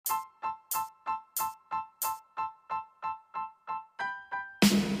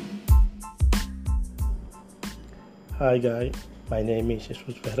Hi guys, my name is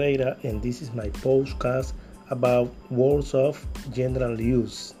Jesus Ferreira and this is my podcast about words of general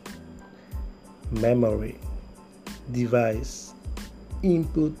use. Memory, device,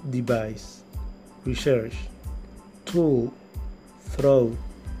 input device, research, tool, throat,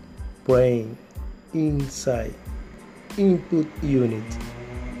 brain, inside, input unit,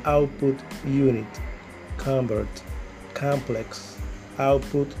 output unit, convert, complex,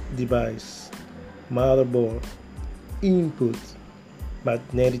 output device, motherboard, input,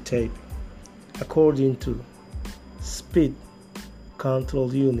 magnetic tape, according to, speed,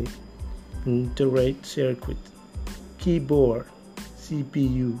 control unit, integrated circuit, keyboard,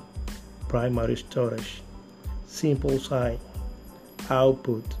 CPU, primary storage, simple sign,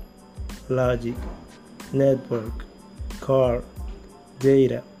 output, logic, network, card,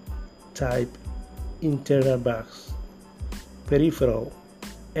 data, type, internal box, peripheral,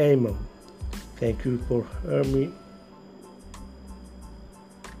 AMOM. Thank you for hearing me.